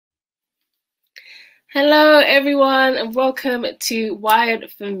Hello, everyone, and welcome to Wired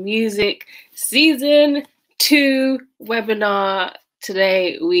for Music Season 2 webinar.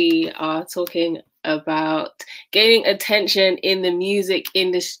 Today, we are talking about gaining attention in the music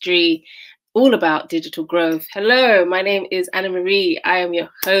industry, all about digital growth. Hello, my name is Anna-Marie. I am your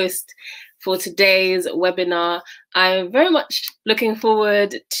host for today's webinar. I'm very much looking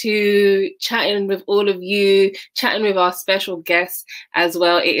forward to chatting with all of you, chatting with our special guests as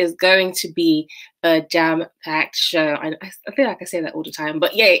well. It is going to be a jam-packed show. I feel like I say that all the time,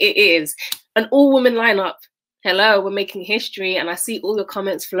 but yeah, it is. An all-woman lineup. Hello, we're making history, and I see all your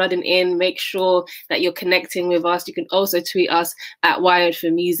comments flooding in. Make sure that you're connecting with us. You can also tweet us at Wired for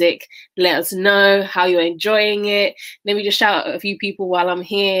Music. Let us know how you're enjoying it. Let me just shout out a few people while I'm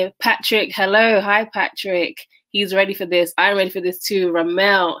here. Patrick, hello. Hi, Patrick. He's ready for this. I'm ready for this too.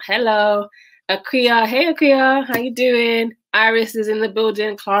 Ramel, hello. Akuya, hey Akuya, how you doing? Iris is in the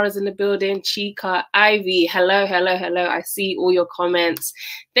building. Clara's in the building. Chica, Ivy, hello, hello, hello. I see all your comments.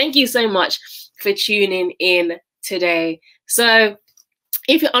 Thank you so much for tuning in today. So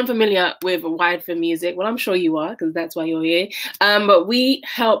if you're unfamiliar with Wired for Music, well, I'm sure you are, because that's why you're here. But we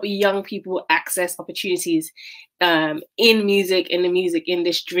help young people access opportunities in music, in the music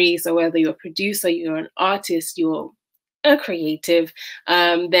industry. So whether you're a producer, you're an artist, you're a creative,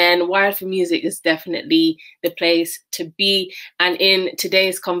 then Wired for Music is definitely the place to be. And in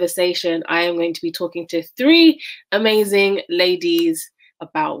today's conversation, I am going to be talking to three amazing ladies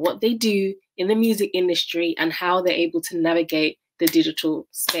about what they do in the music industry and how they're able to navigate the digital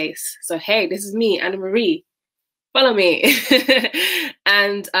space. So hey, this is me, Anna-Marie. Follow me.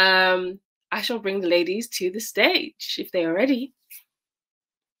 And I shall bring the ladies to the stage if they are ready.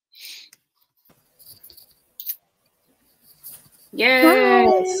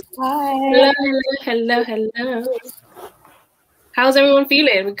 Yes. Hi. Hello, hello, hello, hello. How's everyone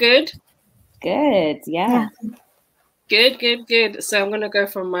feeling? We're good? Good, yeah. Good, good, good. So I'm going to go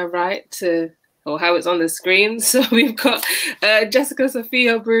from my right to, or how it's on the screen. So we've got Jessica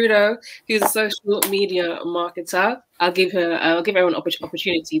Sophia Bruno, who's a social media marketer. I'll give everyone an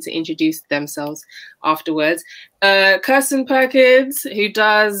opportunity to introduce themselves afterwards. Kirsten Perkins, who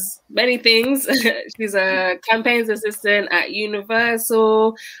does many things. She's a campaigns assistant at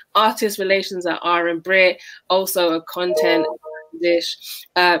Universal, artist relations at R&Brit, also a content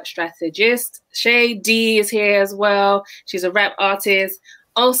strategist. Shay D is here as well. She's a rap artist.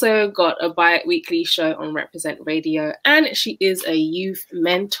 Also got a bi-weekly show on Represent Radio, and she is a youth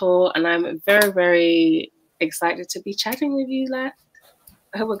mentor. And I'm very, very excited to be chatting with you, lad.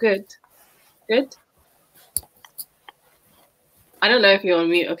 I hope we're good. Good. I don't know if you're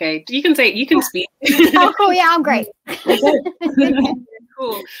on mute. Okay, you can speak. Oh, cool. Yeah, I'm great.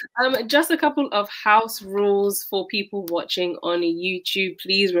 Cool. Just a couple of house rules for people watching on YouTube.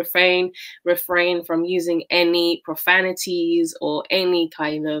 Please refrain from using any profanities or any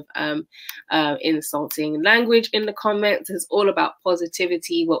kind of insulting language in the comments. It's all about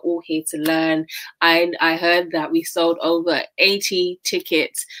positivity. We're all here to learn. And I heard that we sold over 80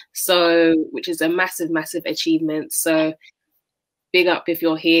 tickets, which is a massive, massive achievement. So big up if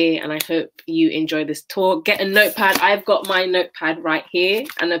you're here, and I hope you enjoy this talk. Get a notepad. I've got my notepad right here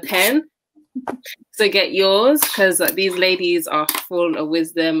and a pen. So get yours, because these ladies are full of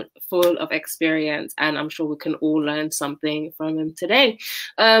wisdom, full of experience, and I'm sure we can all learn something from them today.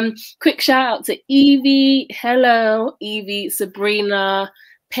 Quick shout out to Evie. Hello, Evie, Sabrina,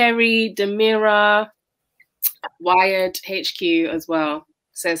 Perry, Demira, Wired HQ as well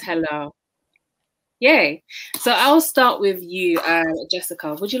says hello. Yay. So I'll start with you,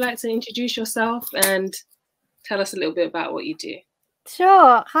 Jessica. Would you like to introduce yourself and tell us a little bit about what you do?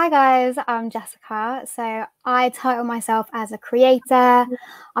 Sure. Hi, guys. I'm Jessica. So I title myself as a creator.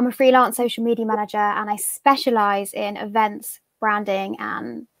 I'm a freelance social media manager, and I specialize in events, branding,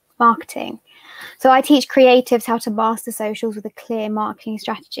 and marketing. So I teach creatives how to master socials with a clear marketing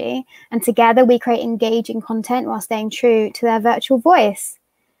strategy. And together we create engaging content while staying true to their virtual voice.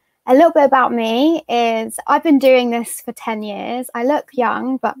 A little bit about me is I've been doing this for 10 years. I look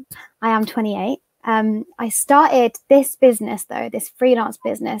young, but I am 28. I started this business, though, this freelance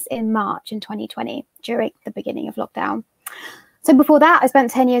business, in March in 2020, during the beginning of lockdown. So before that, I spent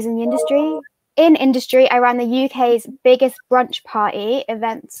 10 years in the industry. In industry, I ran the UK's biggest brunch party.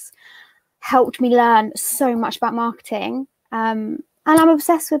 Events helped me learn so much about marketing. And I'm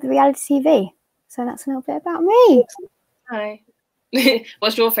obsessed with reality TV. So that's a little bit about me. Hi.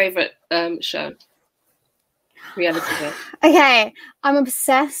 What's your favorite show? Reality show. Okay, I'm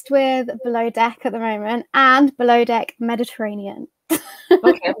obsessed with Below Deck at the moment, and Below Deck Mediterranean.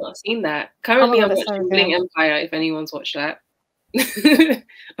 Okay, I've not seen that. Currently, I'm watching Bling Empire, if anyone's watched that.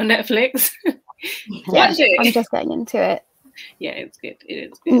 On Netflix. Yeah, I'm just getting into it. Yeah, it's good.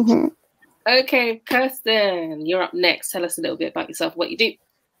 It is good. Okay, Kirsten, you're up next. Tell us a little bit about yourself, what you do.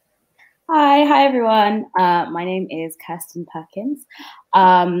 Hi everyone. My name is Kirsten Perkins.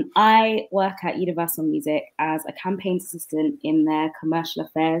 I work at Universal Music as a campaign assistant in their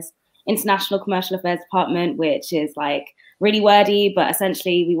international commercial affairs department, which is like really wordy, but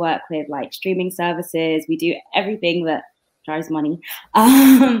essentially we work with like streaming services. We do everything that drives money.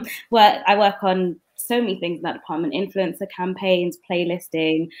 I work on so many things in that department: influencer campaigns,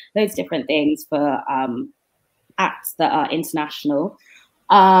 playlisting, loads of different things for acts that are international.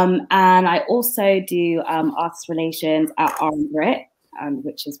 And I also do artist relations at R&Brit,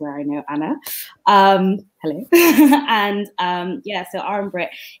 which is where I know Anna. Hello. And so R&Brit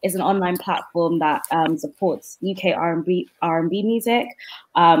is an online platform that supports UK R&B music.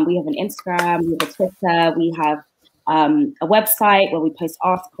 We have an Instagram, we have a Twitter, we have a website where we post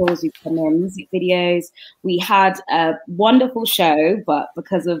articles, we premiere music videos. We had a wonderful show, but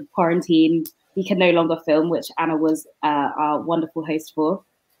because of quarantine, we can no longer film, which Anna was our wonderful host for.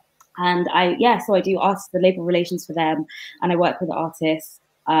 And so I do the label relations for them, and I work with the artists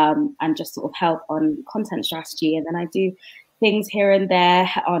and just sort of help on content strategy. And then I do things here and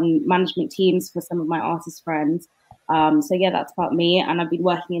there on management teams for some of my artist friends. That's about me. And I've been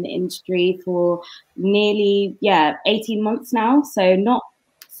working in the industry for nearly 18 months now. So not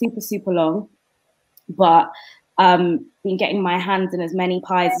super, super long, but been getting my hands in as many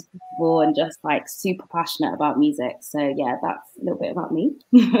pies as possible and just like super passionate about music. So yeah, that's a little bit about me.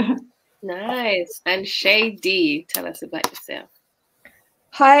 Nice. And Shay D, tell us about yourself.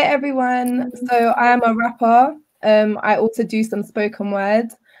 Hi everyone. So I am a rapper. I also do some spoken word.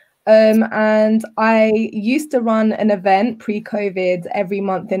 And I used to run an event pre-COVID every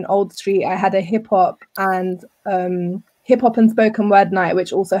month in Old Street. I had a hip hop and spoken word night,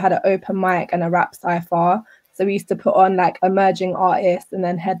 which also had an open mic and a rap cypher. So we used to put on like emerging artists and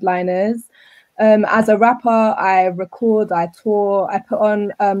then headliners. As a rapper, I record, I tour. I put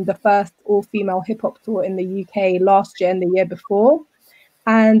on the first all-female hip-hop tour in the UK last year and the year before.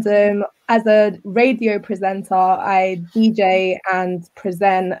 And as a radio presenter, I DJ and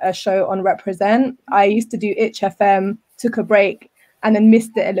present a show on Represent. I used to do Itch FM, took a break, and then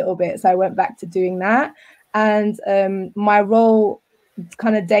missed it a little bit. So I went back to doing that. And my role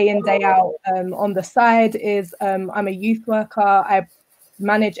kind of day in, day out on the side is I'm a youth worker. I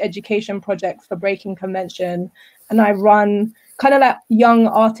manage education projects for Breaking Convention, and I run kind of like young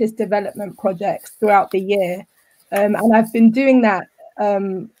artist development projects throughout the year. And I've been doing that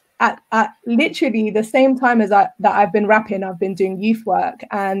at literally the same time as that I've been rapping. I've been doing youth work,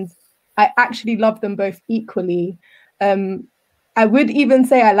 and I actually love them both equally. I would even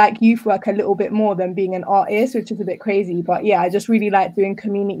say I like youth work a little bit more than being an artist, which is a bit crazy. But yeah, I just really like doing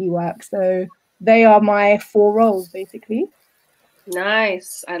community work. So they are my 4 roles, basically.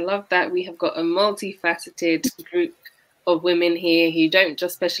 Nice. I love that we have got a multifaceted group of women here who don't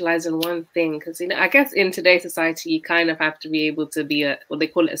just specialize in one thing. Because, I guess in today's society, you kind of have to be able to be they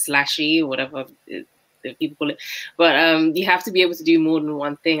call it a slashy or whatever people call it. But you have to be able to do more than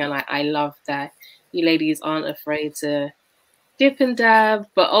one thing. And I love that you ladies aren't afraid to dip and dab,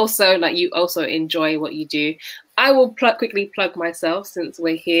 but also like you also enjoy what you do. I will quickly plug myself since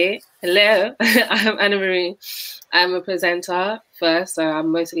we're here. Hello, I'm Anna-Marie. I'm a presenter first, so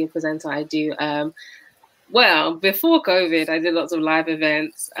I'm mostly a presenter. I do, before COVID, I did lots of live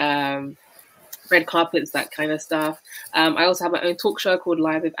events, red carpets, that kind of stuff. I also have my own talk show called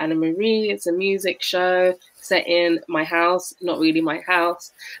Live with Anna-Marie. It's a music show set in my house, not really my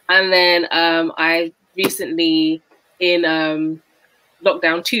house. And then I recently, in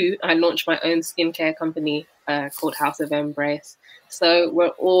lockdown 2, I launched my own skincare company called House of Embrace. So we're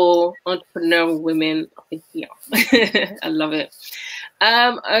all entrepreneurial women. Yeah, I love it.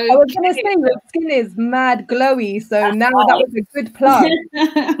 Okay. I was going to say your skin is mad glowy, so now that was a good plug.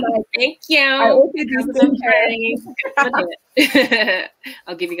 Thank you. I also do skincare.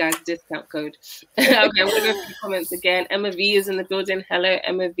 I'll give you guys a discount code. Okay, I'm going to go through the comments again. Emma V is in the building. Hello,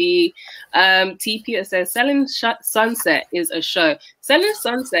 Emma V. TP says, Selling Sunset is a show. Selling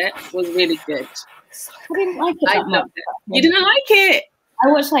Sunset was really good. I didn't like it that much. You didn't like it? I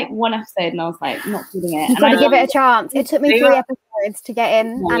watched like one episode and I was like not feeling it. You've got to give it a chance. It took me 3 episodes to get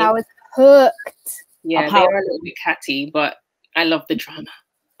in, and I was hooked. Yeah, they are a little bit catty, but I love the drama.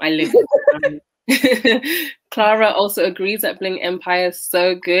 I live with the drama. Clara also agrees that Bling Empire is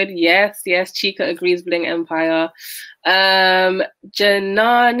so good. Yes, Chica agrees Bling Empire. Janani,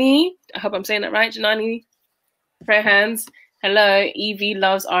 I hope I'm saying that right. Janani, prayer hands. Hello, Evie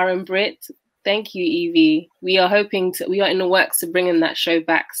loves R and Brit. Thank you, Evie. We are in the works to bring in that show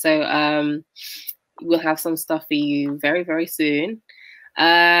back. So we'll have some stuff for you very, very soon.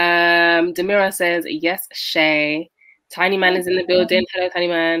 Demira says, yes, Shay. Tiny Man is in the building. Hello, Tiny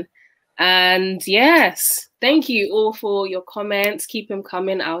Man. And yes, thank you all for your comments. Keep them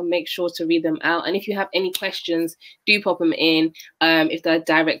coming. I'll make sure to read them out. And if you have any questions, do pop them in if they're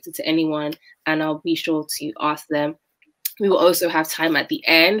directed to anyone, and I'll be sure to ask them. We will also have time at the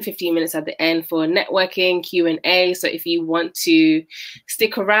end, 15 minutes at the end, for networking, Q&A. So if you want to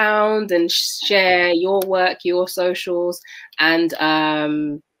stick around and share your work, your socials, and,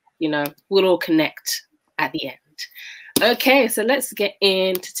 we'll all connect at the end. Okay, so let's get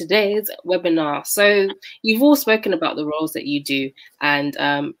into today's webinar. So you've all spoken about the roles that you do, and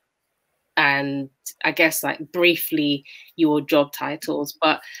I guess like briefly your job titles,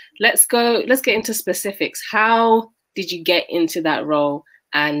 but let's get into specifics. How did you get into that role,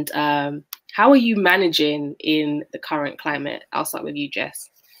 and how are you managing in the current climate? I'll start with you, Jess.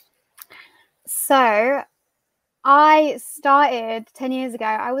 So I started 10 years ago.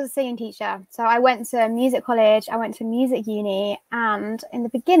 I was a singing teacher. So I went to music college, I went to music uni, and in the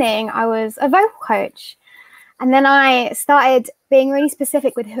beginning I was a vocal coach. And then I started being really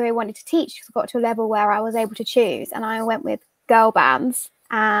specific with who I wanted to teach, because I got to a level where I was able to choose, and I went with girl bands,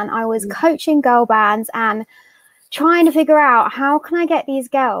 and I was coaching girl bands and trying to figure out how can I get these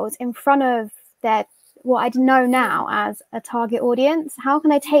girls in front of what I know now as a target audience. How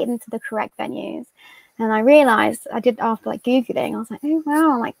can I take them to the correct venues? And I realized, I did after like Googling, I was like, oh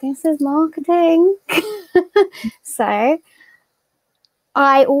wow, like this is marketing. So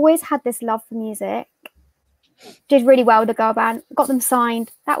I always had this love for music, did really well with the girl band, got them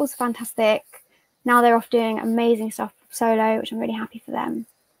signed. That was fantastic. Now they're off doing amazing stuff solo, which I'm really happy for them.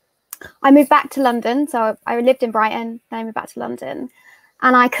 I moved back to London. So I lived in Brighton, then I moved back to London,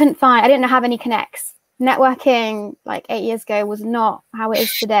 and I didn't have any connects. Networking like 8 years ago was not how it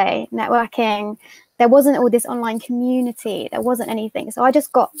is today. Networking, there wasn't all this online community. There wasn't anything. So I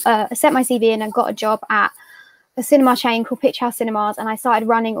just sent my CV in and got a job at a cinema chain called Pitch House Cinemas, and I started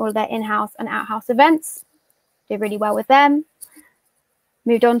running all of their in-house and out-house events. Did really well with them.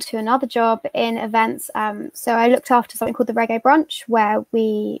 Moved on to another job in events. So I looked after something called the Reggae Brunch, where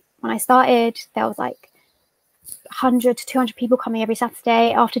when I started, there was like 100 to 200 people coming every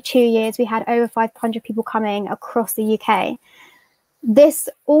Saturday. After 2 years, we had over 500 people coming across the UK.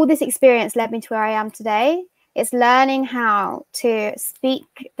 All this experience led me to where I am today. It's learning how to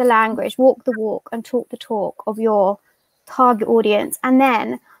speak the language, walk the walk, and talk the talk of your target audience, and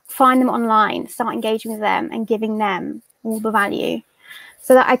then find them online, start engaging with them and giving them all the value.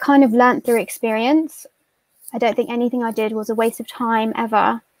 So that I kind of learned through experience. I don't think anything I did was a waste of time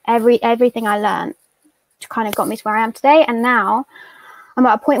ever. Everything I learned kind of got me to where I am today. And now I'm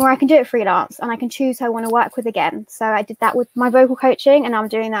at a point where I can do it freelance, and I can choose who I want to work with again. So I did that with my vocal coaching, and I'm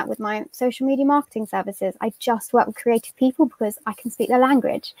doing that with my social media marketing services. I just work with creative people because I can speak their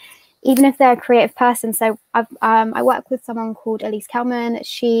language, even if they're a creative person. So I work with someone called Elise Kelman.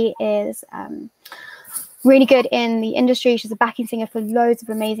 She is really good in the industry. She's a backing singer for loads of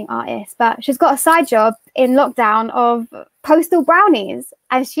amazing artists, but she's got a side job in lockdown of postal brownies,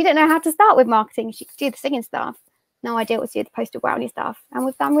 and she didn't know how to start with marketing. She could do the singing stuff, no idea what to do with the postal brownie stuff, and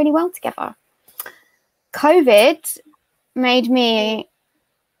we've done really well together. COVID made me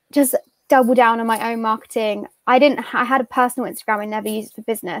just double down on my own marketing. I had a personal Instagram, I never used it for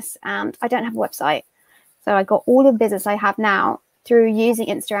business, and I don't have a website. So I got all the business I have now through using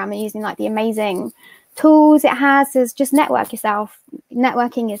Instagram and using like the amazing tools it has. Is just network yourself.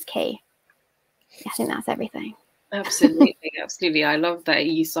 Networking is key. I think that's everything. Absolutely. Absolutely. I love that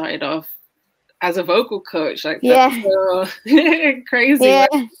you started off as a vocal coach. Like, yeah, so crazy. Yeah.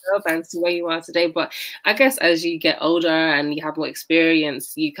 And to where you are today. But I guess as you get older and you have more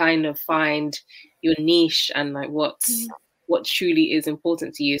experience, you kind of find your niche and like what truly is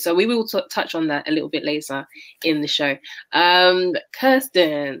important to you. So we will touch on that a little bit later in the show.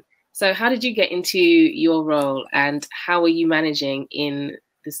 Kirsten, so how did you get into your role, and how are you managing in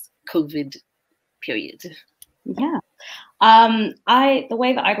this COVID period? Yeah. The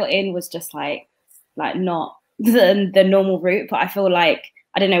way that I got in was just like not the normal route, but I feel like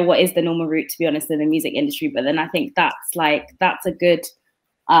I don't know what is the normal route, to be honest, in the music industry. But then I think that's a good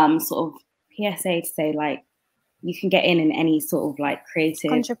sort of PSA to say, like, you can get in any sort of like creative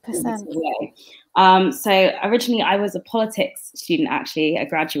 100% way. So originally I was a politics student, actually a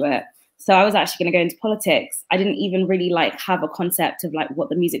graduate. So I was actually going to go into politics. I didn't even really like have a concept of like what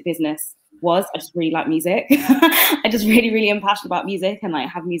the music business was. I just really like music. I just really am passionate about music and like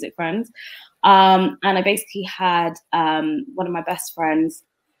have music friends. And I basically had one of my best friends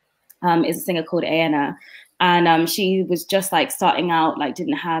is a singer called Anna. And she was just like starting out, like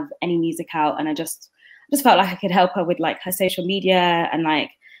didn't have any music out. And I just felt like I could help her with like her social media and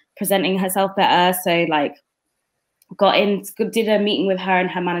like presenting herself better. So like did a meeting with her and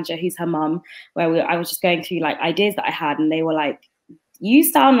her manager, who's her mum, where I was just going through like ideas that I had, and they were like, you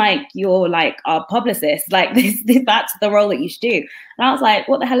sound like you're like our publicist, like that's the role that you should do. And I was like,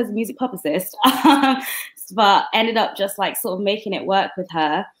 what the hell is a music publicist? But ended up just like sort of making it work with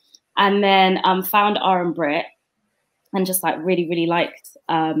her. And then found R&Brit and just like really liked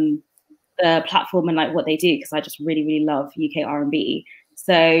the platform and like what they do, because I just really love UK R&B.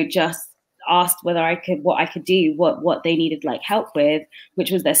 So just asked what I could do, what they needed like help with,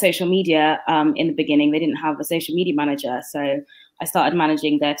 which was their social media. In the beginning, they didn't have a social media manager, so I started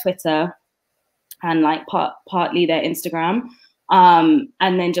managing their Twitter and like partly their Instagram, and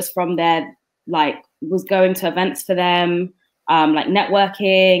then just from there, like was going to events for them, like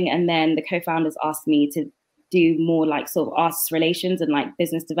networking, and then the co-founders asked me to do more like sort of artist relations and like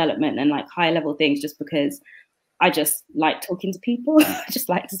business development and like high level things, just because I just like talking to people. I just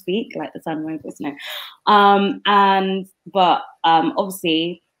like to speak, like the sound of my voice, but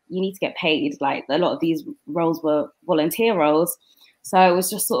obviously you need to get paid. Like a lot of these roles were volunteer roles. So I was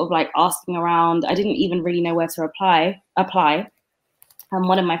just sort of like asking around. I didn't even really know where to apply. And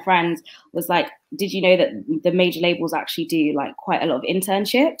one of my friends was like, did you know that the major labels actually do like quite a lot of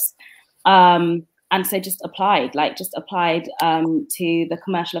internships? And so just applied to the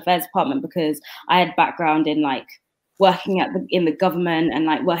commercial affairs department, because I had background in like working in the government and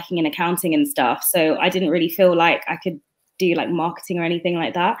like working in accounting and stuff. So I didn't really feel like I could do like marketing or anything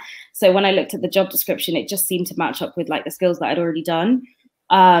like that. So when I looked at the job description, it just seemed to match up with like the skills that I'd already done.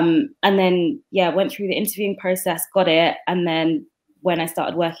 And then, yeah, went through the interviewing process, got it. And then when I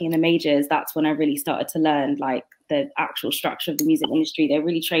started working in the majors, that's when I really started to learn like the actual structure of the music industry. They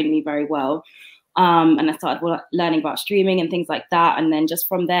really trained me very well. And I started learning about streaming and things like that. And then just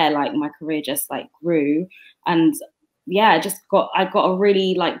from there, like my career just like grew. And yeah, I got a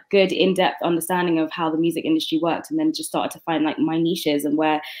really like good in-depth understanding of how the music industry worked, and then just started to find like my niches and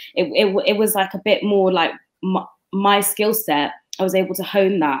where it was like a bit more like my skill set. I was able to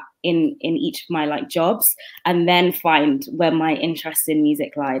hone that in each of my like jobs, and then find where my interest in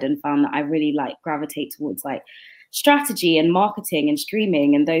music lied, and found that I really like gravitate towards like strategy and marketing and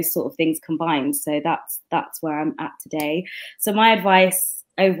streaming and those sort of things combined. So that's where I'm at today. So my advice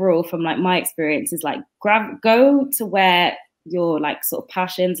overall from like my experience is like go to where your like sort of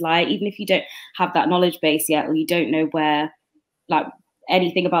passions lie, even if you don't have that knowledge base yet, or you don't know where like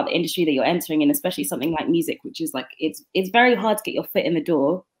anything about the industry that you're entering in, especially something like music, which is like it's very hard to get your foot in the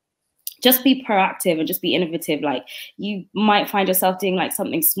door. Just be proactive and just be innovative. Like you might find yourself doing like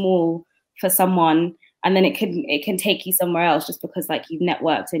something small for someone, and then it can take you somewhere else, just because like you've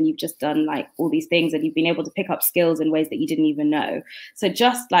networked and you've just done like all these things and you've been able to pick up skills in ways that you didn't even know. So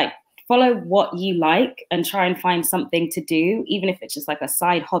just like follow what you like and try and find something to do, even if it's just like a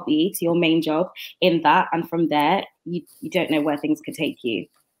side hobby to your main job in that. And from there, you don't know where things could take you.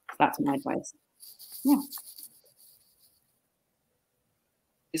 That's my advice. Yeah.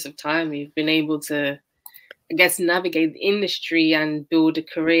 Of time, you've been able to, I guess, navigate the industry and build a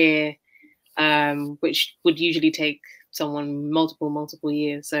career, which would usually take someone multiple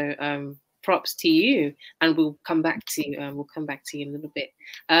years. So props to you, and we'll come back to you in a little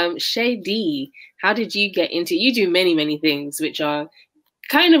bit. Shay D, how did you get into? You do many things which are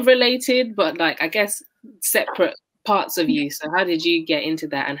kind of related, but like I guess separate parts of you. So how did you get into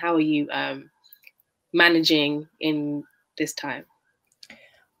that, and how are you managing in this time?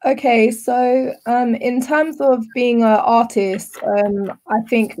 Okay, so in terms of being an artist,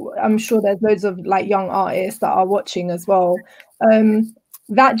 I'm sure there's loads of like young artists that are watching as well.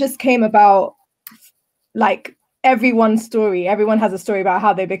 That just came about, like everyone's story. Everyone has a story about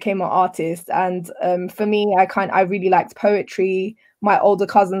how they became an artist, and for me, I really liked poetry. My older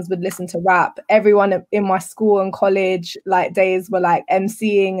cousins would listen to rap. Everyone in my school and college like days were like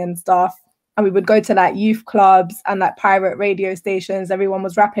MCing and stuff. And we would go to like youth clubs and like pirate radio stations. Everyone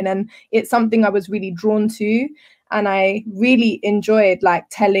was rapping, and it's something I was really drawn to. And I really enjoyed like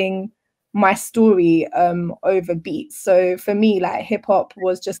telling my story over beats. So for me, like hip hop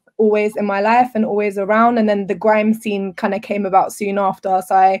was just always in my life and always around. And then the grime scene kind of came about soon after.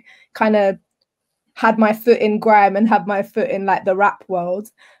 So I kind of had my foot in grime and had my foot in like the rap world.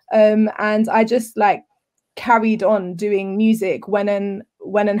 And I just like carried on doing music when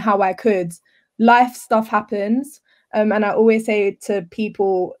and how I could. Life stuff happens, and I always say to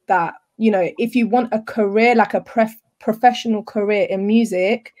people that, you know, if you want a career, like a professional career in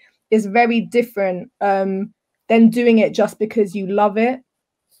music, is very different than doing it just because you love it.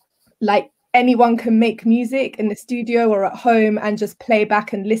 like anyone can make music in the studio or at home and just play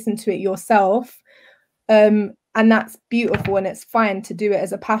back and listen to it yourself. And that's beautiful, and it's fine to do it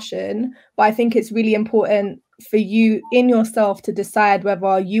as a passion. But I think it's really important for you in yourself to decide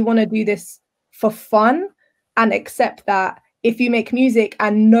whether you want to do this for fun and accept that if you make music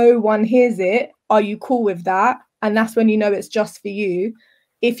and no one hears it, are you cool with that? And that's when you know it's just for you.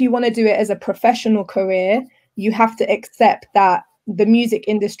 If you want to do it as a professional career, you have to accept that the music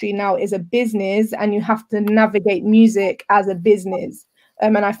industry now is a business, and you have to navigate music as a business.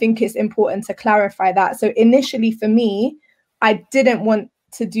 And I think it's important to clarify that. So initially for me, I didn't want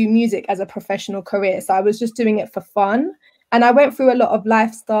to do music as a professional career. So I was just doing it for fun. And I went through a lot of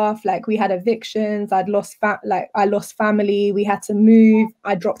life stuff. Like, we had evictions, I lost family, we had to move,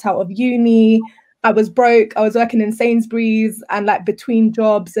 I dropped out of uni, I was broke, I was working in Sainsbury's and like between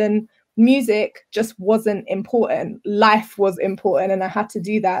jobs, and music just wasn't important. Life was important, and I had to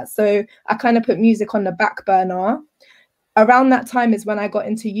do that. So I kind of put music on the back burner. Around that time is when I got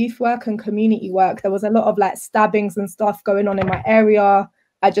into youth work and community work. There was a lot of like stabbings and stuff going on in my area.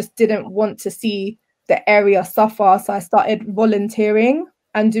 I just didn't want to see the area suffer. So I started volunteering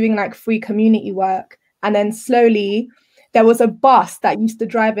and doing like free community work. And then slowly there was a bus that used to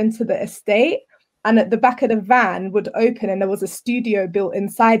drive into the estate, and at the back of the van would open and there was a studio built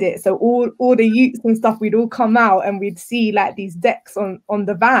inside it. So all the youths and stuff, we'd all come out and we'd see like these decks on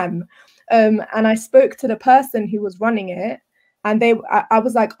the van. And I spoke to the person who was running it, and I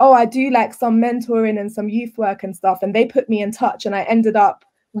was like, oh, I do like some mentoring and some youth work and stuff. And they put me in touch, and I ended up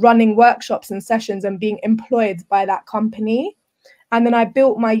running workshops and sessions and being employed by that company. And then I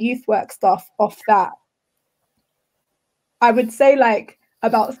built my youth work stuff off that. I would say like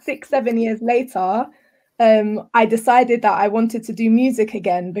about 6-7 years later, I decided that I wanted to do music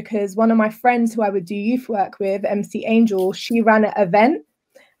again, because one of my friends who I would do youth work with, MC Angel, she ran an event,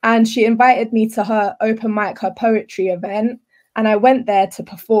 and she invited me to her open mic, her poetry event. And I went there to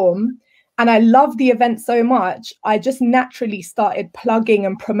perform. And I loved the event so much, I just naturally started plugging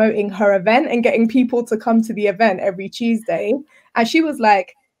and promoting her event and getting people to come to the event every Tuesday. And she was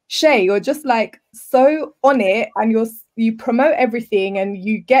like, Shay, you're just like so on it, and you promote everything and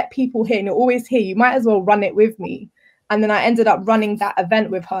you get people here and you're always here. You might as well run it with me. And then I ended up running that event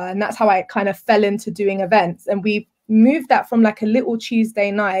with her. And that's how I kind of fell into doing events. And we moved that from like a little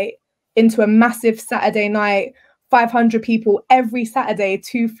Tuesday night into a massive Saturday night, 500 people every Saturday,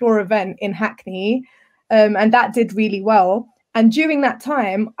 2-floor event in Hackney. And that did really well. And during that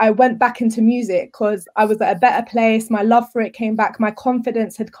time, I went back into music because I was at a better place. My love for it came back. My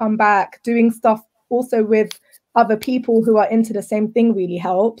confidence had come back. Doing stuff also with other people who are into the same thing really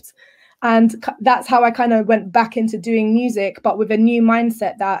helped. And that's how I kind of went back into doing music, but with a new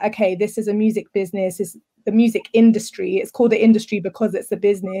mindset that, okay, this is a music business. It's the music industry. It's called the industry because it's a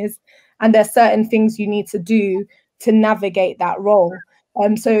business. And there's certain things you need to do to navigate that role.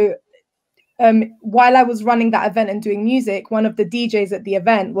 While I was running that event and doing music, one of the DJs at the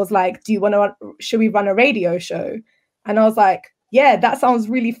event was like, should we run a radio show? And I was like, yeah, that sounds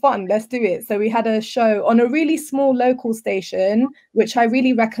really fun. Let's do it. So we had a show on a really small local station, which I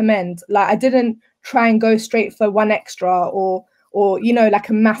really recommend. Like, I didn't try and go straight for 1Extra or like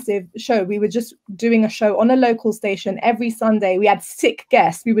a massive show. We were just doing a show on a local station every Sunday. We had sick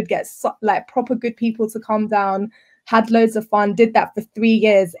guests. We would get like proper good people to come down, had loads of fun, did that for 3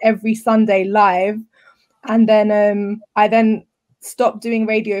 years, every Sunday live. And then I then stopped doing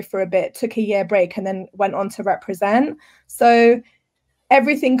radio for a bit, took a year break, and then went on to Represent. So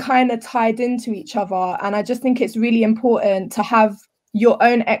everything kind of tied into each other. And I just think it's really important to have your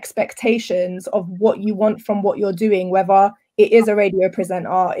own expectations of what you want from what you're doing, whether it is a radio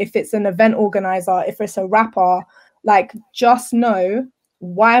presenter, if it's an event organizer, if it's a rapper. Like, just know,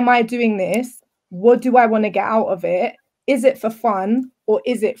 why am I doing this? What do I want to get out of it? Is it for fun or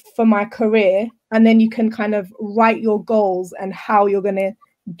is it for my career? And then you can kind of write your goals and how you're going to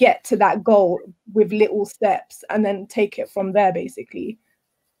get to that goal with little steps, and then take it from there, basically.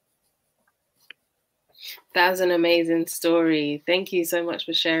 That's an amazing story. Thank you so much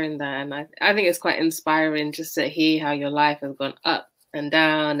for sharing that. And I think it's quite inspiring just to hear how your life has gone up and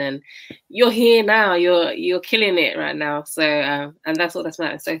down, and you're here now. You're killing it right now. So and that's what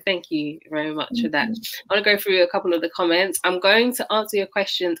matters. So thank you very much for that. I want to go through a couple of the comments. I'm going to answer your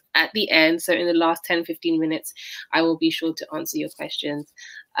questions at the end. So in the last 10-15 minutes, I will be sure to answer your questions.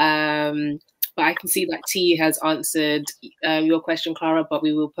 But I can see that T has answered your question, Clara, but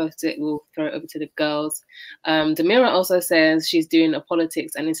we will post it. We'll throw it over to the girls. Damira also says she's doing a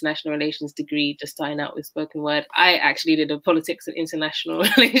politics and international relations degree, just starting out with spoken word. I actually did a politics and international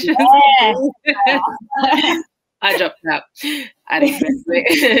relations. Yeah. I dropped out. I didn't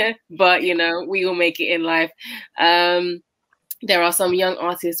graduate. But, you know, we all make it in life. There are some young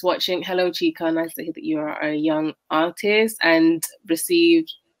artists watching. Hello, Chica. Nice to hear that you are a young artist and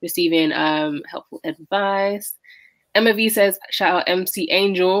receiving helpful advice. Emma V says, shout out MC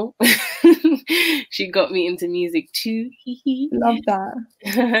Angel. She got me into music too. Love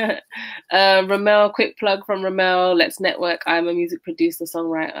that. Ramel, quick plug from Ramel. Let's network. I'm a music producer,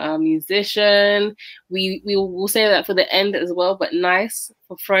 songwriter, musician. We will say that for the end as well, but nice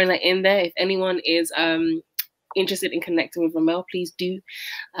for throwing that in there. If anyone is interested in connecting with Ramel, please do.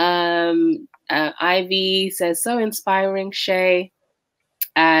 Ivy says, so inspiring, Shay.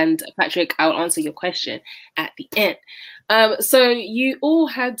 And Patrick, I'll answer your question at the end. So you all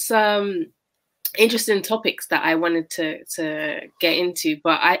had some interesting topics that I wanted to get into,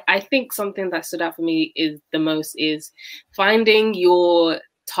 but I think something that stood out for me is finding your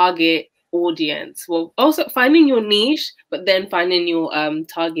target audience. Well, also finding your niche, but then finding your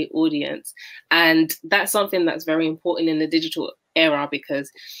target audience. And that's something that's very important in the digital era, because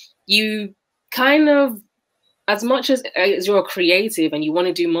you kind of, as much as you're a creative and you want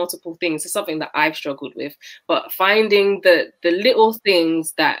to do multiple things, it's something that I've struggled with. But finding the little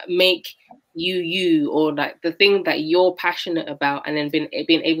things that make you, or like the thing that you're passionate about, and then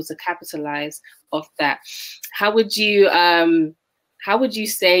being able to capitalize off that. How would you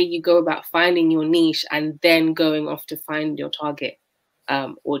say you go about finding your niche and then going off to find your target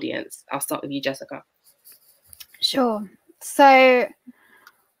audience? I'll start with you, Jessica. Sure. So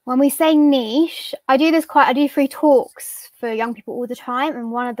when we say niche, I do free talks for young people all the time,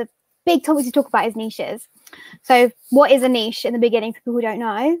 and one of the big topics we talk about is niches. So what is a niche in the beginning for people who don't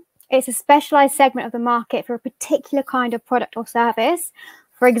know? It's a specialized segment of the market for a particular kind of product or service.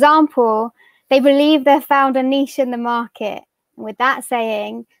 For example, they believe they've found a niche in the market. And with that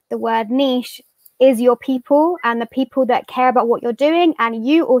saying, the word niche is your people, and the people that care about what you're doing, and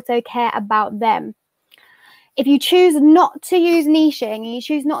you also care about them. If you choose not to use niching and you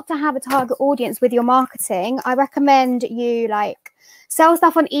choose not to have a target audience with your marketing, I recommend you sell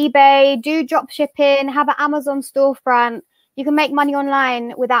stuff on eBay, do drop shipping, have an Amazon storefront. You can make money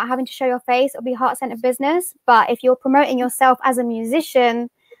online without having to show your face. It'll be heart-centered business. But if you're promoting yourself as a musician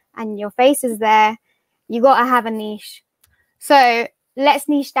and your face is there, you got to have a niche. So let's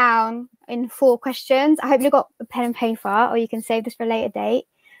niche down in 4 questions. I hope you've got a pen and paper, or you can save this for a later date.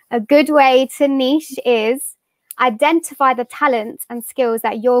 A good way to niche is identify the talents and skills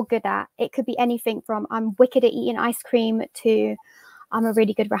that you're good at. It could be anything from I'm wicked at eating ice cream to I'm a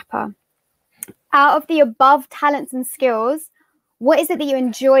really good rapper. Out of the above talents and skills, what is it that you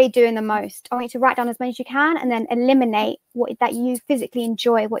enjoy doing the most? I want you to write down as many as you can, and then eliminate what that you physically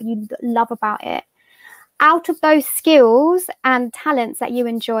enjoy, what you love about it. Out of those skills and talents that you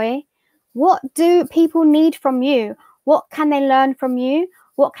enjoy, what do people need from you? What can they learn from you?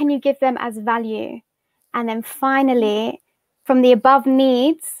 What can you give them as value? And then finally, from the above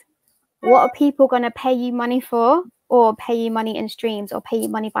needs, what are people going to pay you money for, or pay you money in streams, or pay you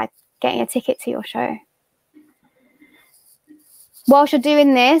money by getting a ticket to your show? Whilst you're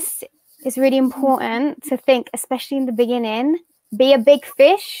doing this, it's really important to think, especially in the beginning, be a big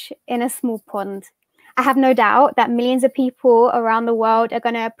fish in a small pond. I have no doubt that millions of people around the world are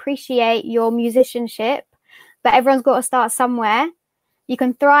going to appreciate your musicianship, but everyone's got to start somewhere. You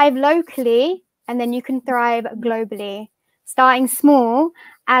can thrive locally, and then you can thrive globally. Starting small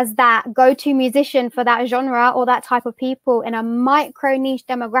as that go-to musician for that genre or that type of people in a micro niche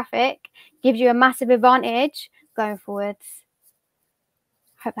demographic gives you a massive advantage going forwards.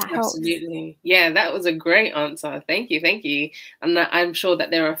 Hope that helps. Absolutely. Yeah, that was a great answer. Thank you. And I'm sure that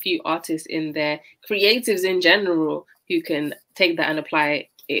there are a few artists in there, creatives in general, who can take that and apply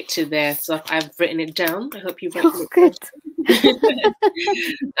it to their stuff. I've written it down. I hope you've written it down.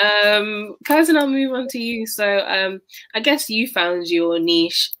 Kirsten, I'll move on to you. So I guess you found your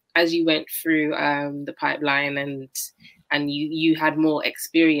niche as you went through the pipeline, and you had more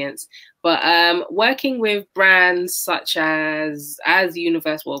experience. But working with brands such as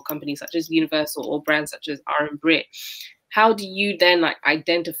Universal, or companies such as Universal, or brands such as R&Brit, how do you then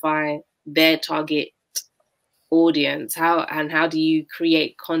identify their target audience? How do you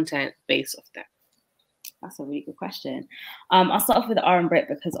create content based off that? That's a really good question. I'll start off with R&Brit,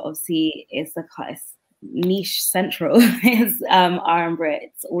 because obviously it's niche central is R&Brit.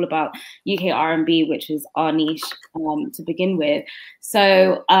 It's all about UK R&B, which is our niche to begin with.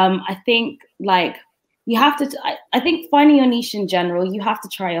 So I think you have to. I think finding your niche in general, you have to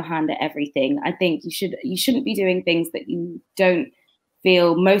try your hand at everything. I think you shouldn't be doing things that you don't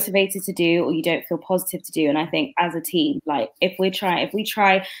feel motivated to do or you don't feel positive to do. And I think as a team, like if we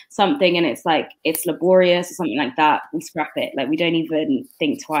try something and it's like it's laborious or something like that, we scrap it. Like we don't even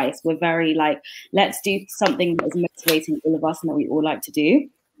think twice. We're very like, let's do something that is motivating all of us and that we all like to do.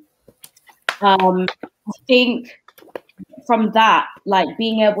 I think from that, like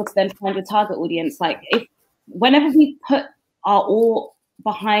being able to then find a target audience, like whenever we put our all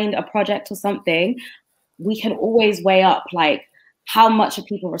behind a project or something, we can always weigh up like how much are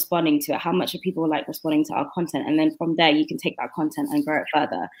people responding to it, how much are people like responding to our content, and then from there you can take that content and grow it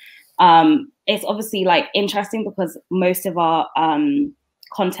further. It's obviously like interesting because most of our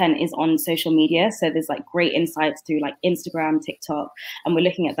content is on social media, so there's like great insights through like Instagram, TikTok, and we're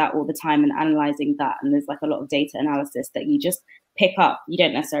looking at that all the time and analyzing that, and there's like a lot of data analysis that you just pick up. You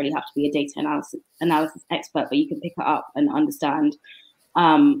don't necessarily have to be a data analysis expert, but you can pick it up and understand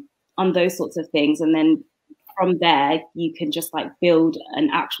on those sorts of things, and then from there you can just like build an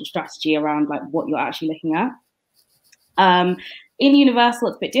actual strategy around like what you're actually looking at. In Universal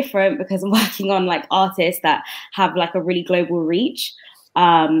it's a bit different because I'm working on like artists that have like a really global reach,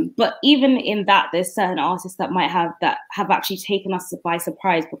 but even in that there's certain artists that have actually taken us by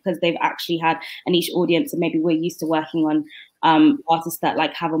surprise because they've actually had a niche audience, and maybe we're used to working on artists that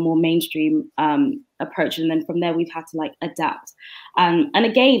like have a more mainstream approach, and then from there we've had to like adapt, and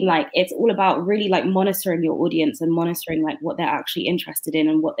again like it's all about really like monitoring your audience and monitoring like what they're actually interested in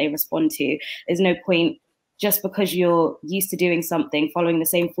and what they respond to. There's no point just because you're used to doing something, following the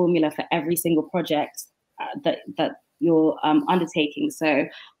same formula for every single project that you're undertaking. So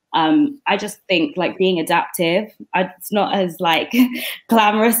I just think like being adaptive, it's not as like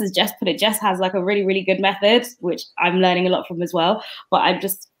glamorous as Jess put it. Jess has like a really, really good method, which I'm learning a lot from as well. But I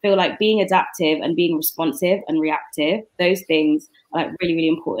just feel like being adaptive and being responsive and reactive, those things are like really, really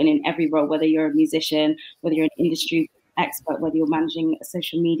important in every role, whether you're a musician, whether you're an industry expert, whether you're managing a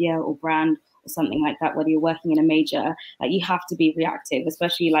social media or brand or something like that, whether you're working in a major, like you have to be reactive,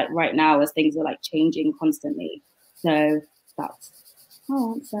 especially like right now as things are like changing constantly. So that's my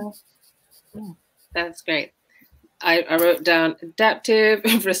answer. Yeah. That's great. I wrote down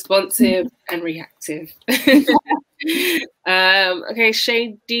adaptive, responsive, and reactive. Okay,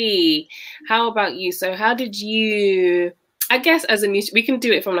 Shay D, how about you? So how did you, I guess as a music, we can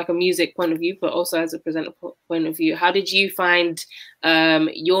do it from like a music point of view, but also as a presenter point of view, how did you find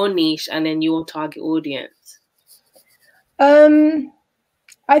your niche and then your target audience?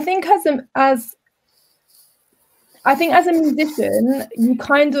 I think as a musician, you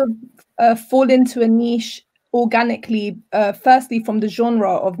kind of fall into a niche organically, firstly from the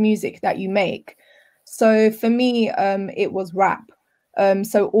genre of music that you make. So for me, it was rap.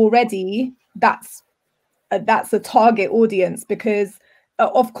 So already that's a target audience because,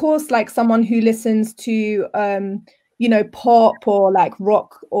 of course, like someone who listens to, pop or like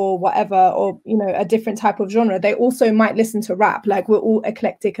rock or whatever, or, a different type of genre, they also might listen to rap. Like we're all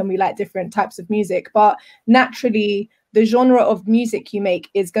eclectic and we like different types of music, but naturally the genre of music you make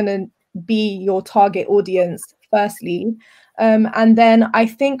is going to be your target audience firstly. And then I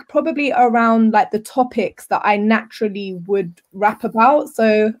think probably around like the topics that I naturally would rap about.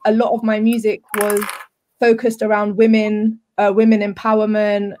 So a lot of my music was focused around women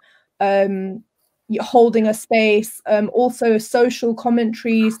empowerment, holding a space, also social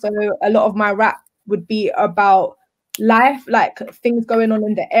commentary. So a lot of my rap would be about life, like things going on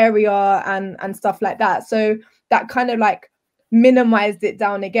in the area and stuff like that. So that kind of like minimized it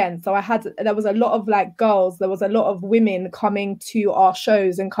down again. So there was a lot of like girls, there was a lot of women coming to our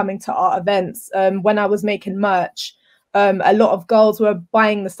shows and coming to our events. When I was making merch, a lot of girls were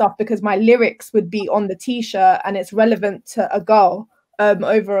buying the stuff because my lyrics would be on the t-shirt and it's relevant to a girl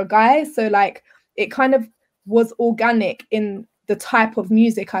over a guy. So like it kind of was organic in the type of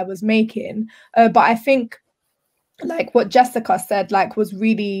music I was making. But I think like what Jessica said like was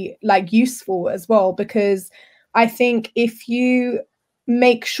really like useful as well, because I think if you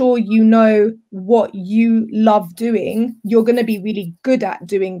make sure you know what you love doing, you're going to be really good at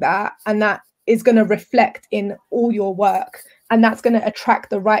doing that, and that is going to reflect in all your work, and that's going to attract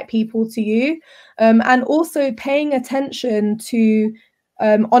the right people to you. And also paying attention to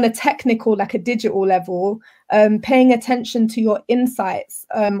on a technical, like a digital level, paying attention to your insights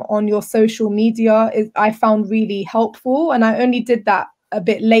on your social media I found really helpful, and I only did that a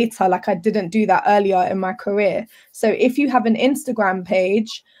bit later. Like I didn't do that earlier in my career. So if you have an Instagram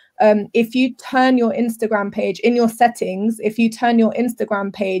page, if you turn your Instagram page in your settings, if you turn your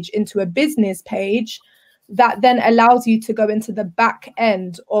Instagram page into a business page, that then allows you to go into the back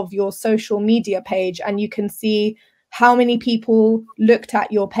end of your social media page, and you can see how many people looked at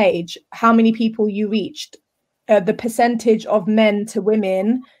your page, how many people you reached, the percentage of men to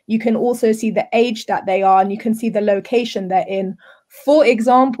women. You can also see the age that they are, and you can see the location they're in. For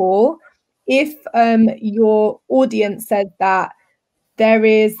example, if your audience says that there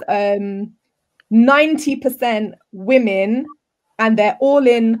is 90% women and they're all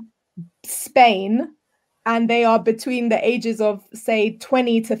in Spain and they are between the ages of, say,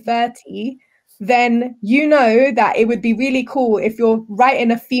 20 to 30, then you know that it would be really cool if you're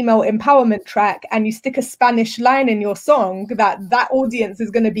writing a female empowerment track and you stick a Spanish line in your song, that audience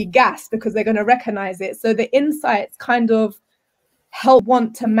is going to be gassed because they're going to recognize it. So the insights kind of help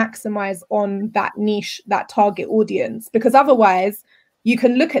want to maximize on that niche, that target audience, because otherwise you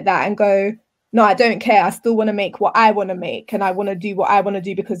can look at that and go, no, I don't care. I still want to make what I want to make, and I want to do what I want to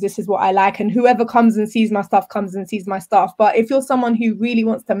do because this is what I like. And whoever comes and sees my stuff comes and sees my stuff. But if you're someone who really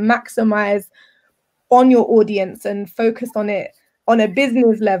wants to maximize on your audience and focus on it on a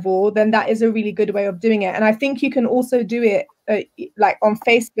business level, then that is a really good way of doing it. And I think you can also do it like on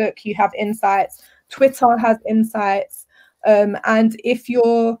Facebook, you have insights, Twitter has insights. And if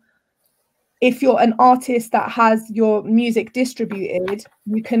you're an artist that has your music distributed,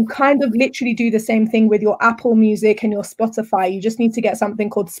 you can kind of literally do the same thing with your Apple Music and your Spotify. You just need to get something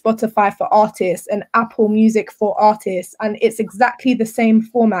called Spotify for Artists and Apple Music for Artists. And it's exactly the same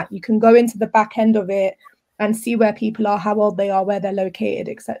format. You can go into the back end of it and see where people are, how old they are, where they're located,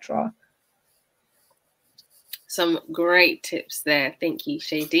 etc. Some great tips there. Thank you,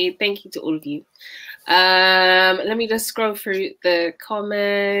 Shay D. Thank you to all of you. Let me just scroll through the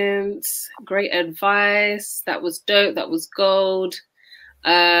comments. Great advice. That was dope. That was gold.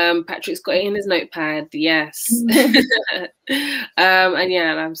 Patrick's got it in his notepad. Yes. And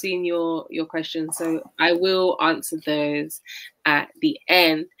yeah, I'm seeing your questions, so I will answer those at the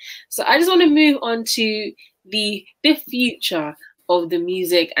end. So I just want to move on to the future of the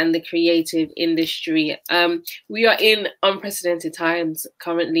music and the creative industry. We are in unprecedented times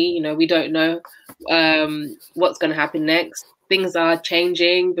currently. You know, we don't know what's going to happen next. Things are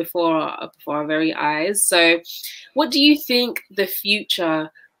changing before our very eyes. So what do you think the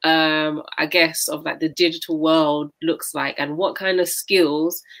future, I guess, of like the digital world looks like, and what kind of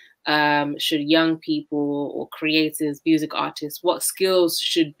skills should young people or creators, music artists, what skills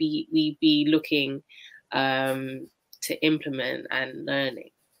should we be looking to implement and learning?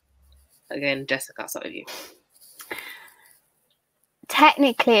 Again, Jessica, I'll start with you.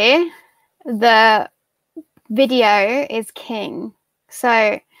 Technically, the video is king.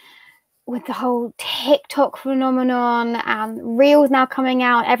 So with the whole TikTok phenomenon and Reels now coming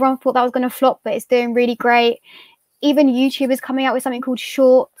out, everyone thought that was going to flop, but it's doing really great. Even YouTube is coming out with something called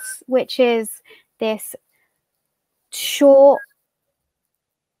Shorts, which is this short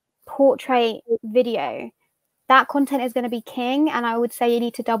portrait video. That content is going to be king, and I would say you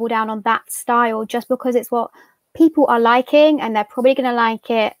need to double down on that style just because it's what people are liking, and they're probably going to like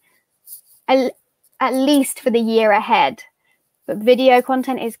it at least for the year ahead. But video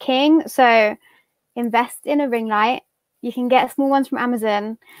content is king, so invest in a ring light. You can get small ones from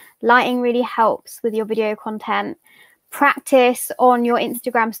Amazon. Lighting really helps with your video content. Practice on your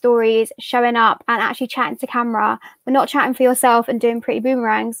Instagram stories, showing up and actually chatting to camera, but not chatting for yourself and doing pretty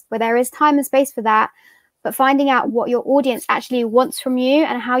boomerangs, where there is time and space for that. But finding out what your audience actually wants from you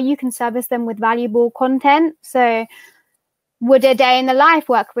and how you can service them with valuable content. So would a day in the life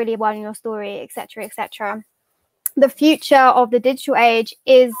work really well in your story, etc., etc. The future of the digital age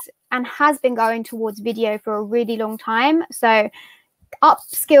is and has been going towards video for a really long time. So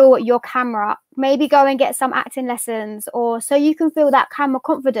upskill your camera, maybe go and get some acting lessons, or so you can feel that camera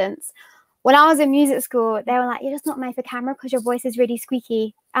confidence. When I was in music school, they were like, you're just not made for camera because your voice is really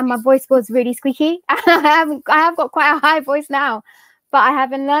squeaky. And my voice was really squeaky. I have got quite a high voice now, but I have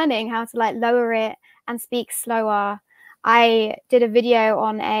been learning how to like lower it and speak slower. I did a video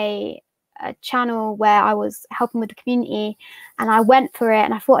on a channel where I was helping with the community, and I went for it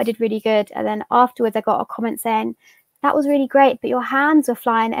and I thought I did really good. And then afterwards I got a comment saying, that was really great, but your hands were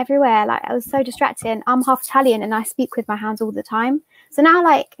flying everywhere. Like, I was so distracting. I'm half Italian and I speak with my hands all the time. So now,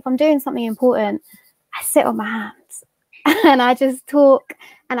 like, if I'm doing something important, I sit on my hands and I just talk,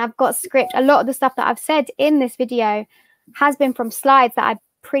 and I've got script. A lot of the stuff that I've said in this video has been from slides that I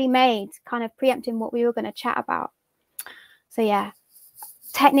pre-made, kind of preempting what we were going to chat about. So yeah,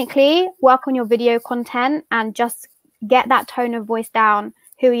 technically work on your video content and just get that tone of voice down.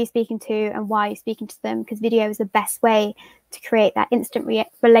 Who are you speaking to and why are you speaking to them? Because video is the best way to create that instant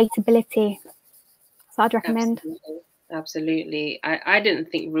relatability. So I'd recommend. Absolutely. I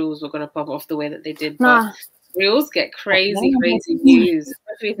didn't think Reels were going to pop off the way that they did, but Reels get crazy views,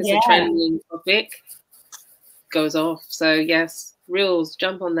 especially if it's a trending topic, goes off. So yes, Reels,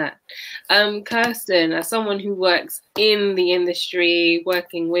 jump on that. Kirsten, as someone who works in the industry,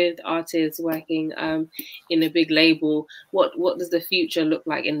 working with artists, working in a big label, what does the future look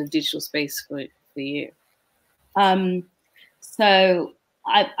like in the digital space for you? So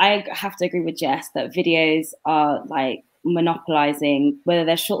I have to agree with Jess that videos are like monopolizing, whether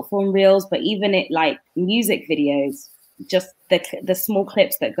they're short form reels, but even it like music videos, just the small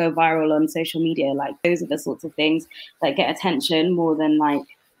clips that go viral on social media, like those are the sorts of things that get attention more than like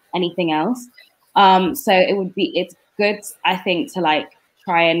anything else. So it's good, I think, to like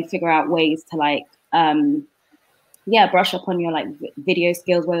try and figure out ways to like brush up on your like video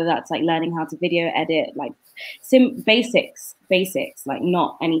skills, whether that's like learning how to video edit, like basics, like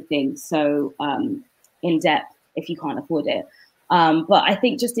not anything so in depth if you can't afford it. But I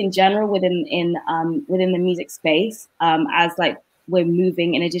think just in general within the music space, as like we're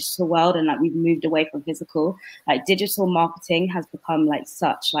moving in a digital world and like we've moved away from physical, like digital marketing has become like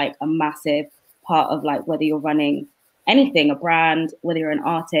such like a massive part of like whether you're running anything, a brand, whether you're an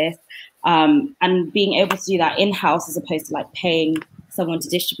artist, and being able to do that in-house as opposed to like paying someone to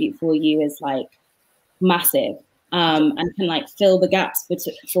distribute for you is like massive, and can like fill the gaps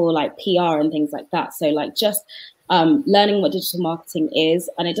for like PR and things like that. So like just learning what digital marketing is,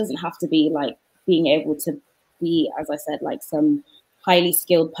 and it doesn't have to be like being able to be, as I said, like some highly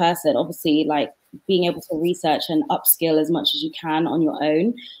skilled person. Obviously, like being able to research and upskill as much as you can on your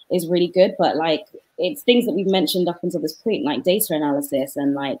own is really good. But like it's things that we've mentioned up until this point, like data analysis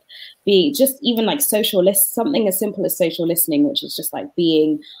and like just even like something as simple as social listening, which is just like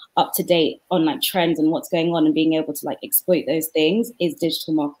being up to date on like trends and what's going on and being able to like exploit those things is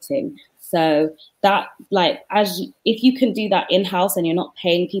digital marketing. So that like if you can do that in-house and you're not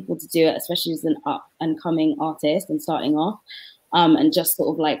paying people to do it, especially as an up and coming artist and starting off, and just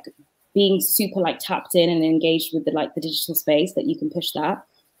sort of like being super like tapped in and engaged with the digital space that you can push that,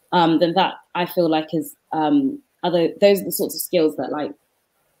 then that I feel like is those are the sorts of skills that like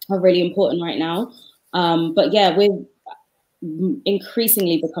are really important right now. But yeah, we're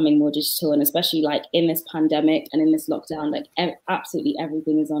increasingly becoming more digital, and especially like in this pandemic and in this lockdown, like absolutely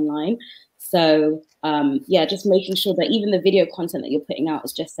everything is online. So just making sure that even the video content that you're putting out,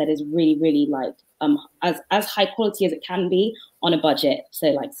 as Jess said, is really, really like as high quality as it can be on a budget. So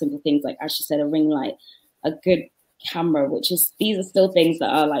like simple things like, as she said, a ring light, a good camera, these are still things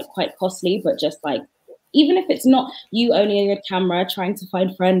that are like quite costly, but just like even if it's not you owning a good camera, trying to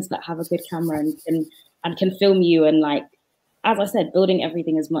find friends that have a good camera and can film you, and like, as I said, building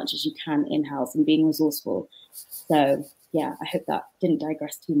everything as much as you can in-house and being resourceful. So yeah, I hope that didn't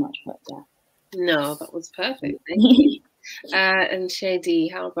digress too much, but yeah. No, that was perfect. Thank you. And Shay D,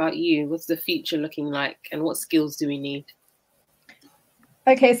 how about you? What's the future looking like, and what skills do we need?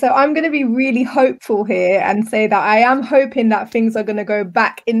 Okay, so I'm going to be really hopeful here and say that I am hoping that things are going to go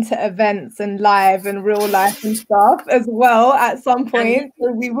back into events and live and real life and stuff as well at some point.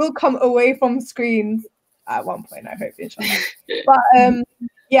 So we will come away from screens at one point, I hope, inshallah. But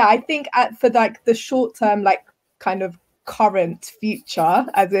yeah, I think for like the short term, like kind of current future,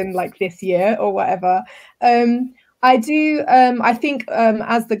 as in like this year or whatever, I think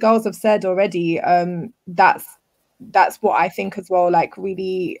as the girls have said already, that's what I think as well, like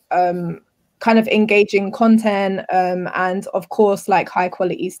really kind of engaging content, and of course like high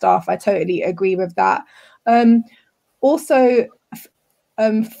quality stuff. I totally agree with that. Also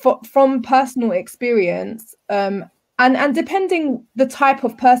from personal experience, and depending the type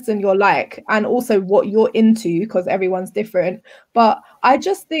of person you're like, and also what you're into, because everyone's different, but I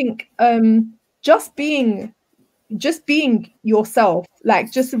just think just being yourself,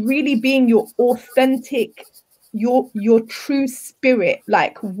 like just really being your authentic, your true spirit,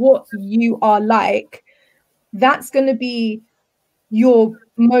 like what you are like, that's going to be your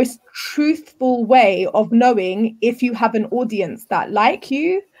most truthful way of knowing if you have an audience that like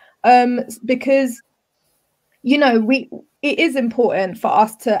you, because you know it is important for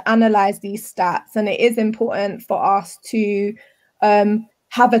us to analyze these stats, and it is important for us to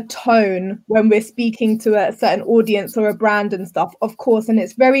have a tone when we're speaking to a certain audience or a brand and stuff, of course, and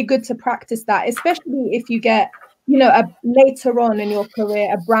it's very good to practice that, especially if you get, you know, later on in your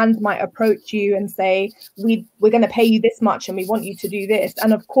career, a brand might approach you and say, we're going to pay you this much and we want you to do this.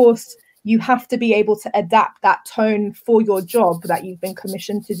 And of course, you have to be able to adapt that tone for your job that you've been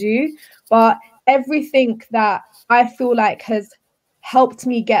commissioned to do. But everything that I feel like has helped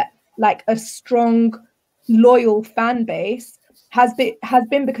me get like a strong, loyal fan base has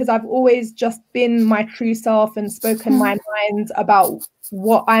been because I've always just been my true self and spoken my mind about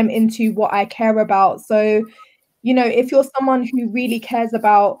what I'm into, what I care about. So, you know, if you're someone who really cares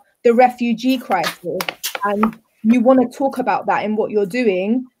about the refugee crisis and you want to talk about that in what you're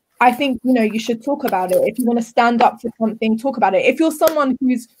doing, I think, you know, you should talk about it. If you want to stand up for something, talk about it. If you're someone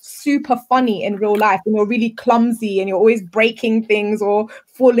who's super funny in real life and you're really clumsy and you're always breaking things or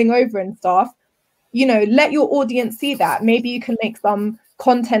falling over and stuff, you know, let your audience see that. Maybe you can make some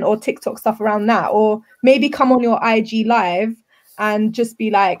content or TikTok stuff around that, or maybe come on your IG live and just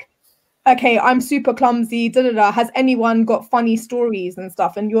be like, okay, I'm super clumsy, da da da. Has anyone got funny stories and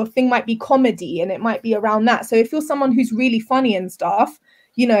stuff? And your thing might be comedy and it might be around that. So if you're someone who's really funny and stuff,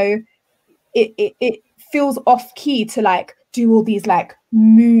 you know, it feels off key to like do all these like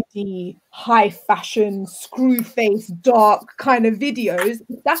moody, high fashion, screw face, dark kind of videos.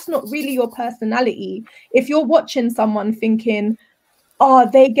 That's not really your personality. If you're watching someone thinking, oh,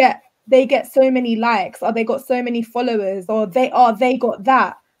 they get so many likes, or they got so many followers, or they got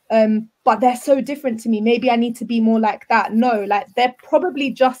that, but they're so different to me, maybe I need to be more like that. No, like they're probably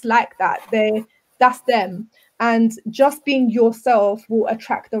just like that. That's them. And just being yourself will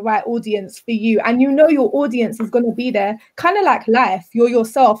attract the right audience for you. And you know your audience is going to be there, kind of like life. You're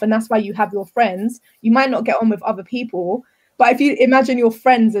yourself, and that's why you have your friends. You might not get on with other people, but if you imagine your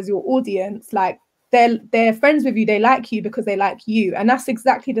friends as your audience, like they're friends with you, they like you because they like you. And that's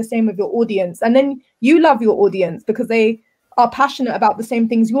exactly the same with your audience. And then you love your audience because they are passionate about the same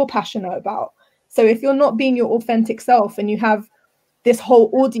things you're passionate about. So if you're not being your authentic self and you have this whole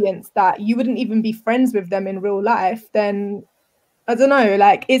audience that you wouldn't even be friends with them in real life, then I don't know,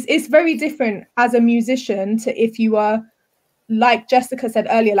 like it's very different as a musician to if you are, like Jessica said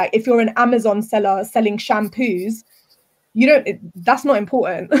earlier, like if you're an Amazon seller selling shampoos, that's not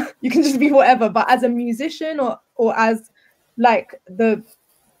important. You can just be whatever. But as a musician or as like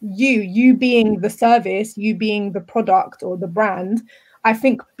you being the service, you being the product or the brand, I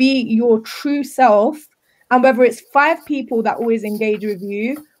think be your true self. And whether it's 5 people that always engage with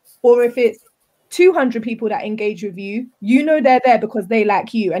you, or if it's 200 people that engage with you, you know they're there because they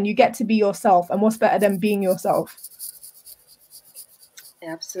like you, and you get to be yourself. And what's better than being yourself?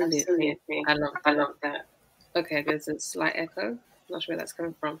 Absolutely. I love that. Okay, there's a slight echo. Not sure where that's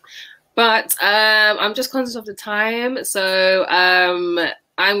coming from. But I'm just conscious of the time. So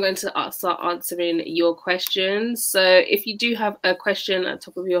I'm going to start answering your questions. So if you do have a question at the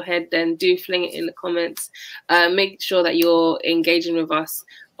top of your head, then do fling it in the comments. Make sure that you're engaging with us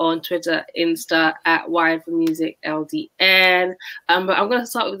on Twitter, Insta at Wired for Music LDN. But I'm going to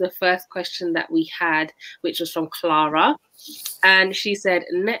start with the first question that we had, which was from Clara. And she said,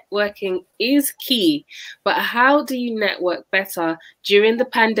 networking is key, but how do you network better during the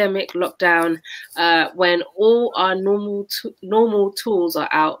pandemic lockdown when all our normal tools are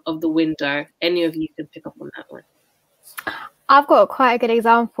out of the window? Any of you can pick up on that one. I've got quite a good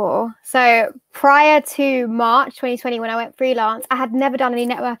example. So prior to March 2020, when I went freelance, I had never done any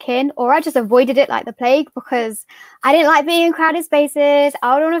networking, or I just avoided it like the plague because I didn't like being in crowded spaces.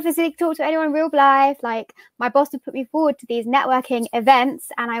 I don't know if I talk to anyone in real life. Like my boss would put me forward to these networking events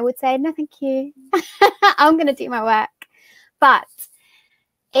and I would say, no, thank you. I'm going to do my work. But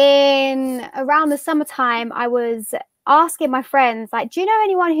in around the summertime, I was asking my friends, like, do you know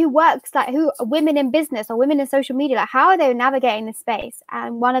anyone who works, like, who women in business or women in social media, like, how are they navigating this space?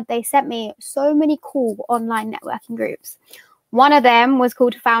 And they sent me so many cool online networking groups. One of them was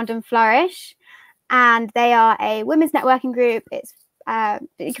called Found and Flourish, and they are a women's networking group. It's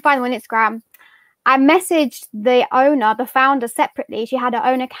you can find them on Instagram. I messaged the founder separately. She had her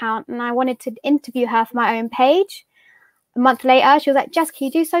own account, and I wanted to interview her for my own page. A month later, she was like, Jess, can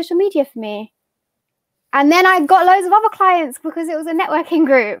you do social media for me? And then I got loads of other clients because it was a networking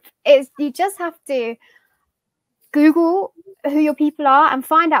group. You just have to Google who your people are and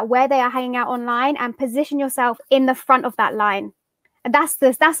find out where they are hanging out online and position yourself in the front of that line. And that's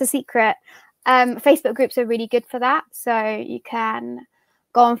the secret. Facebook groups are really good for that. So you can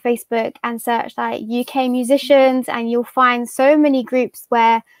go on Facebook and search like UK musicians, and you'll find so many groups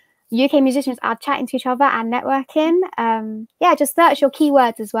where UK musicians are chatting to each other and networking. Just search your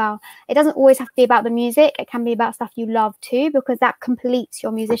keywords as well. It doesn't always have to be about the music. It can be about stuff you love too, because that completes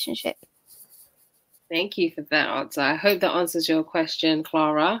your musicianship. Thank you for that answer. I hope that answers your question,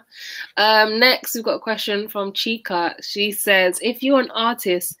 Clara. Next, we've got a question from Chica. She says, if you're an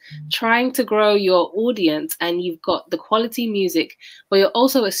artist trying to grow your audience and you've got the quality music, but you're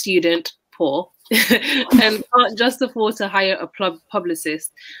also a student, poor, and can't just afford to hire a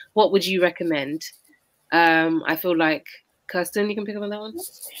publicist, what would you recommend? I feel like, Kirsten, you can pick up on that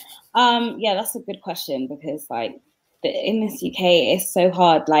one. Yeah, that's a good question, because like in this UK, it's so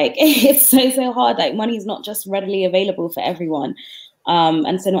hard. Like it's so hard. Like money is not just readily available for everyone.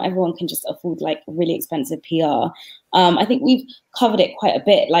 And so not everyone can just afford like really expensive PR. I think we've covered it quite a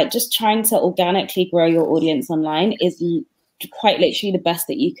bit. Like just trying to organically grow your audience online is quite literally the best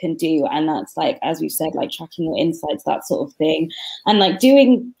that you can do. And that's like, as we've said, like tracking your insights, that sort of thing. And like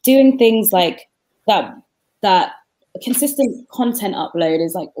doing things like that consistent content upload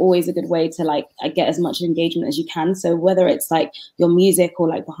is like always a good way to like get as much engagement as you can. So whether it's like your music or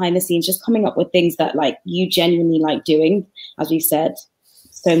like behind the scenes, just coming up with things that like you genuinely like doing, as we said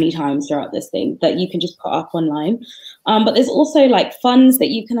so many times throughout this thing, that you can just put up online. But there's also like funds that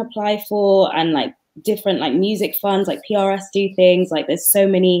you can apply for, and like different like music funds, like PRS do things, like there's so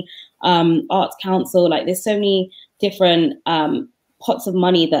many Arts Council, like there's so many different pots of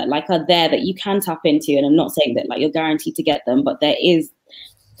money that like are there that you can tap into. And I'm not saying that like you're guaranteed to get them, but there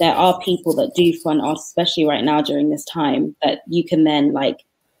are people that do fund artists, especially right now during this time, that you can then like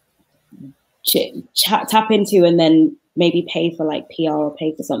tap into and then maybe pay for like PR or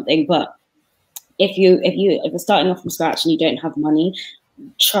pay for something. But if you're starting off from scratch and you don't have money,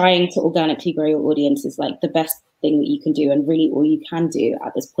 trying to organically grow your audience is like the best thing that you can do, and really all you can do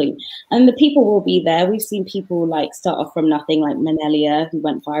at this point. And the people will be there. We've seen people like start off from nothing, like Manelia, who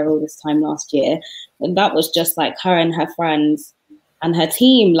went viral this time last year, and that was just like her and her friends and her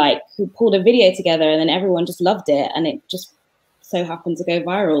team like who pulled a video together, and then everyone just loved it, and it just so happened to go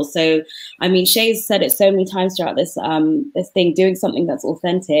viral. So I mean, Shay's said it so many times throughout this this thing, doing something that's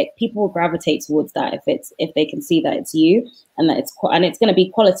authentic, people will gravitate towards that if they can see that it's you, and that it's going to be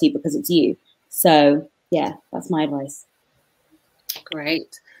quality because it's you. So yeah, that's my advice.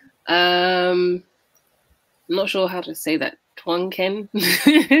 Great. I'm not sure how to say that. Twunken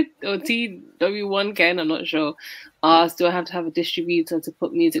or TW1Ken, I'm not sure. Asked, do I have to have a distributor to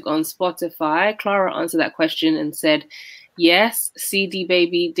put music on Spotify? Clara answered that question and said, yes. CD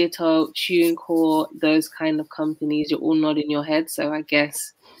Baby, Ditto, TuneCore, those kind of companies. You're all nodding your head, so I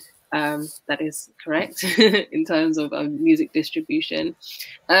guess that is correct in terms of music distribution.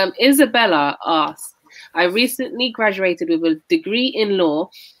 Isabella asked, I recently graduated with a degree in law,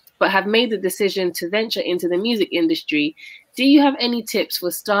 but have made the decision to venture into the music industry. Do you have any tips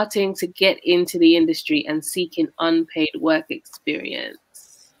for starting to get into the industry and seeking unpaid work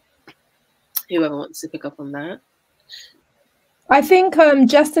experience? Whoever wants to pick up on that. I think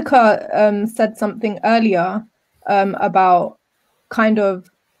Jessica said something earlier about kind of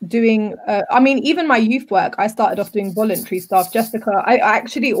doing, I mean, even my youth work, I started off doing voluntary stuff. Jessica, I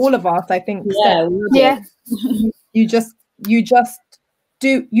actually, all of us, I think. Yeah. You just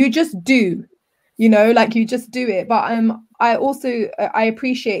do, you know, like you just do it. But I also, I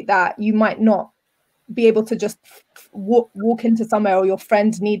appreciate that you might not be able to just walk into somewhere, or your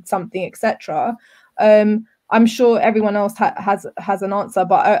friend needs something, etc. I'm sure everyone else has an answer,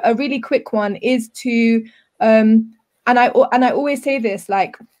 but a really quick one is to, and I always say this,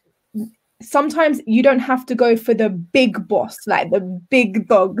 like, sometimes you don't have to go for the big boss, like the big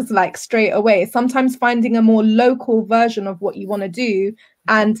dogs, like straight away. Sometimes finding a more local version of what you want to do,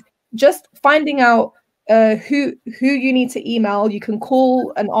 and just finding out who you need to email. You can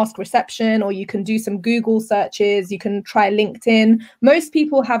call and ask reception, or you can do some Google searches. You can try LinkedIn. Most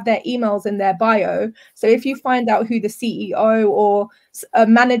people have their emails in their bio. So if you find out who the CEO or a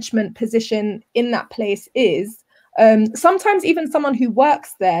management position in that place is, sometimes even someone who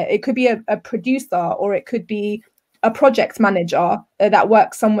works there, it could be a producer, or it could be a project manager that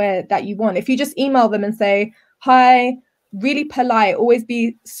works somewhere that you want. If you just email them and say, hi, really polite, always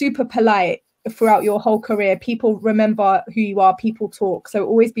be super polite throughout your whole career. People remember who you are, people talk, so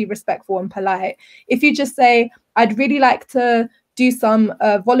always be respectful and polite. If you just say, I'd really like to do some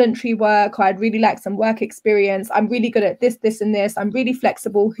voluntary work, or I'd really like some work experience, I'm really good at this, this and this, I'm really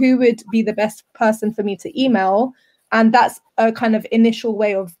flexible, who would be the best person for me to email? And that's a kind of initial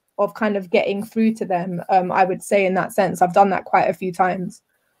way of kind of getting through to them, I would say, in that sense. I've done that quite a few times.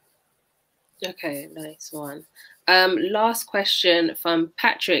 Okay, nice one. Last question from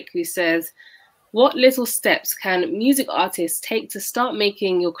Patrick, who says, what little steps can music artists take to start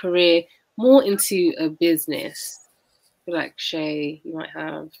making your career more into a business? I feel like Shay, you might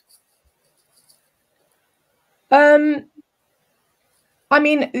have. I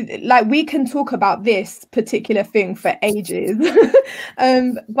mean, like, we can talk about this particular thing for ages,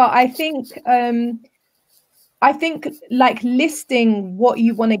 but I think like listing what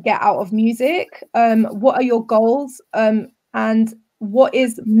you want to get out of music, what are your goals, and what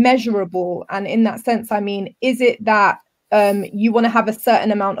is measurable. And in that sense, I mean, is it that you want to have a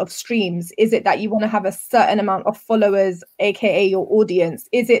certain amount of streams? Is it that you want to have a certain amount of followers, aka your audience?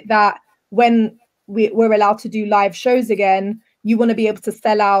 Is it that when we're allowed to do live shows again, you want to be able to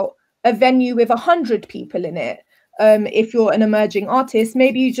sell out a venue with 100 people in it? if you're an emerging artist,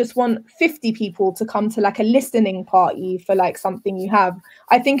 maybe you just want 50 people to come to like a listening party for like something you have.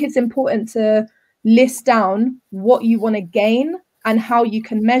 I think it's important to list down what you want to gain and how you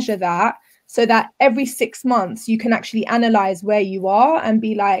can measure that, so that every 6 months you can actually analyze where you are and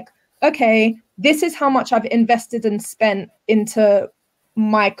be like, okay, this is how much I've invested and spent into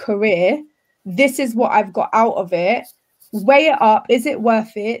my career. This is what I've got out of it. Weigh it up. Is it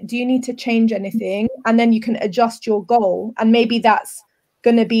worth it? Do you need to change anything? And then you can adjust your goal. And maybe that's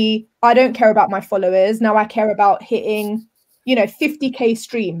going to be, I don't care about my followers. Now I care about hitting, 50K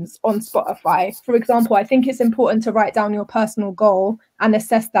streams on Spotify. For example, I think it's important to write down your personal goal and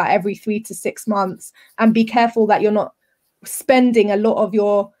assess that every 3 to 6 months, and be careful that you're not spending a lot of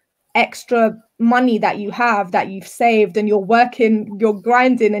your extra money that you have, that you've saved, and you're working, you're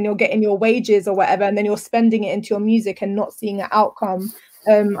grinding, and you're getting your wages or whatever, and then you're spending it into your music and not seeing an outcome.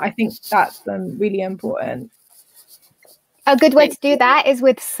 I think that's really important. A good way to do that is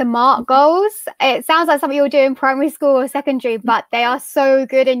with SMART goals. It sounds like something you'll do in primary school or secondary, but they are so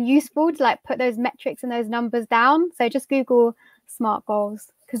good and useful to like put those metrics and those numbers down. So just Google SMART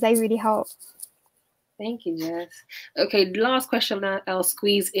goals because they really help. Thank you, Jess. Okay, last question that I'll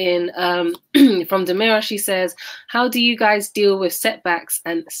squeeze in from Demira. She says, how do you guys deal with setbacks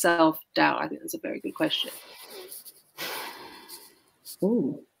and self-doubt? I think that's a very good question.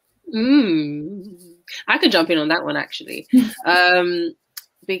 Ooh. I could jump in on that one, actually,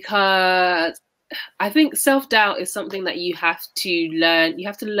 because I think self-doubt is something that you have to learn. You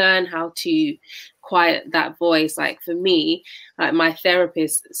have to learn how to quiet that voice. Like for me, like my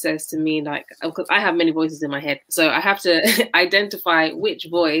therapist says to me, like, because I have many voices in my head, so I have to identify which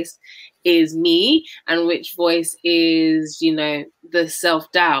voice is me and which voice is, the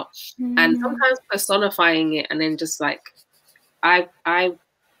self-doubt, and sometimes personifying it, and then just like I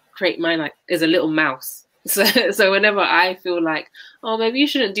create mine like as a little mouse. So whenever I feel like, oh, maybe you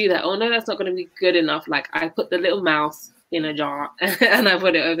shouldn't do that, oh no, that's not going to be good enough, like I put the little mouse in a jar and I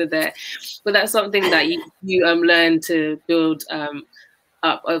put it over there. But that's something that you learn to build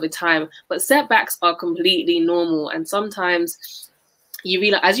up over time. But setbacks are completely normal, and sometimes you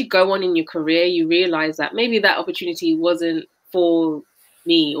realize as you go on in your career, you realize that maybe that opportunity wasn't for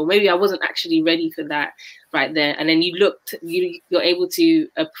me, or maybe I wasn't actually ready for that right there, and then you're able to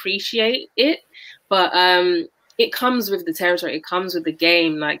appreciate it. But it comes with the territory, it comes with the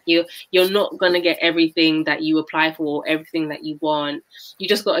game. Like you're not gonna get everything that you apply for, everything that you want. You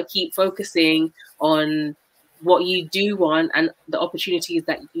just got to keep focusing on what you do want and the opportunities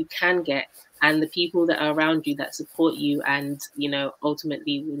that you can get, and the people that are around you that support you and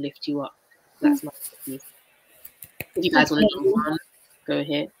ultimately will lift you up. That's my piece. If you guys want to go on, go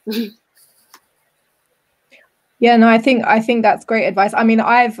ahead. Yeah, no, I think that's great advice. I mean,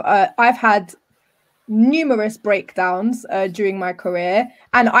 I've had numerous breakdowns during my career,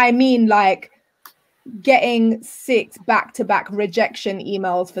 and I mean like getting 6 back-to-back rejection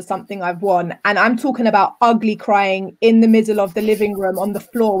emails for something I've won, and I'm talking about ugly crying in the middle of the living room on the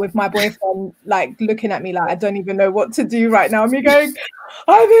floor with my boyfriend like looking at me like I don't even know what to do right now. Me going,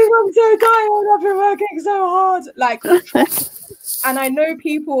 I think I'm so tired, I've been working so hard, like. And I know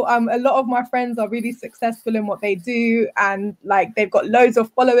people, a lot of my friends are really successful in what they do, and like they've got loads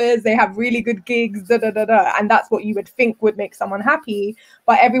of followers, they have really good gigs, and that's what you would think would make someone happy.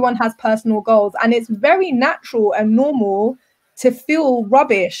 But everyone has personal goals, and it's very natural and normal to feel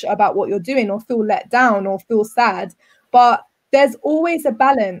rubbish about what you're doing, or feel let down, or feel sad. But there's always a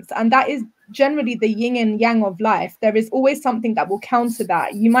balance, and that is generally the yin and yang of life. There is always something that will counter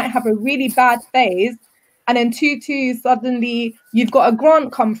that. You might have a really bad phase, and then suddenly you've got a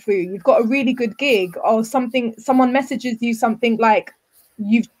grant come through, you've got a really good gig, or someone messages you something like,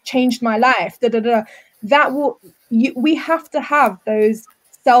 you've changed my life, we have to have those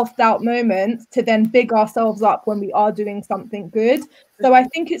self-doubt moments to then big ourselves up when we are doing something good. So I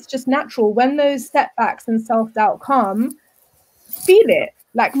think it's just natural when those setbacks and self-doubt come, feel it,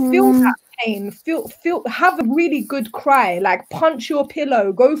 like feel that pain, feel, have a really good cry, like punch your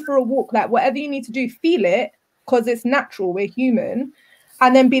pillow, go for a walk, like whatever you need to do, feel it, because it's natural, we're human.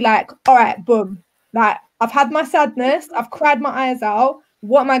 And then be like, all right, boom, like I've had my sadness, I've cried my eyes out,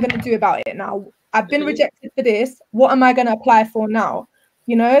 what am I going to do about it now? I've been rejected for this, what am I going to apply for now?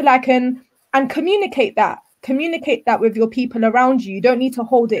 Like, and communicate that with your people around you. You don't need to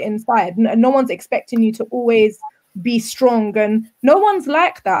hold it inside. No one's expecting you to always be strong, and no one's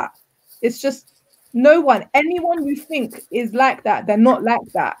like that. It's just anyone you think is like that, they're not like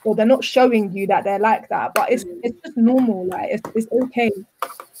that, or they're not showing you that they're like that. But it's just normal, like it's okay.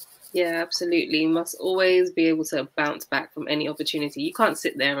 Yeah, absolutely. You must always be able to bounce back from any opportunity. You can't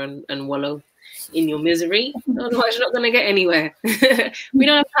sit there and wallow in your misery. Otherwise, you're not going to get anywhere. We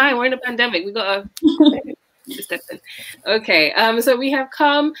don't have time. We're in a pandemic. We got to step in. Okay, so we have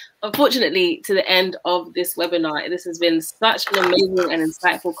come, unfortunately, to the end of this webinar. This has been such an amazing and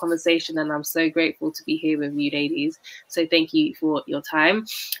insightful conversation, and I'm so grateful to be here with you ladies. So thank you for your time.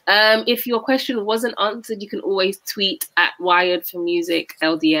 If your question wasn't answered, you can always tweet at Wired for Music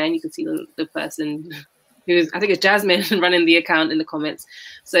LDN. You can see the person who's, I think it's Jasmine, running the account in the comments.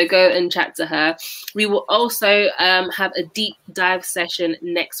 So go and chat to her. We will also have a deep dive session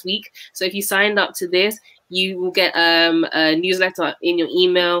next week. So if you signed up to this, you will get a newsletter in your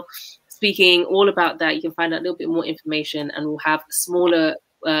email speaking all about that. You can find out a little bit more information, and we'll have smaller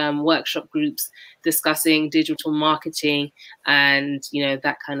workshop groups discussing digital marketing and, you know,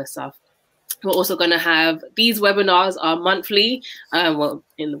 that kind of stuff. We're also going to have, these webinars are monthly, well,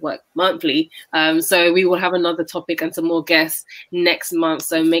 in the work monthly. So we will have another topic and some more guests next month.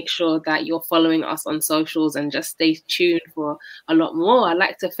 So make sure that you're following us on socials and just stay tuned for a lot more. I'd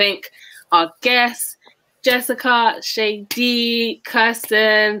like to thank our guests, Jessica, Shay D,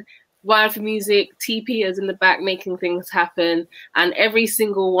 Kirsten, Wired for Music, TP is in the back making things happen, and every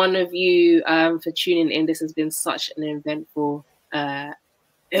single one of you for tuning in. This has been such an eventful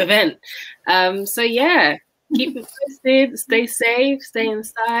event. So yeah, keep it posted, stay safe, stay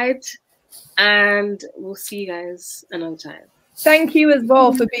inside, and we'll see you guys another time. Thank you as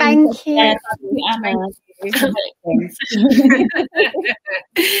well for being Thank you. Anna.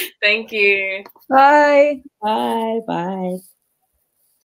 Thank you. Bye. Bye. Bye.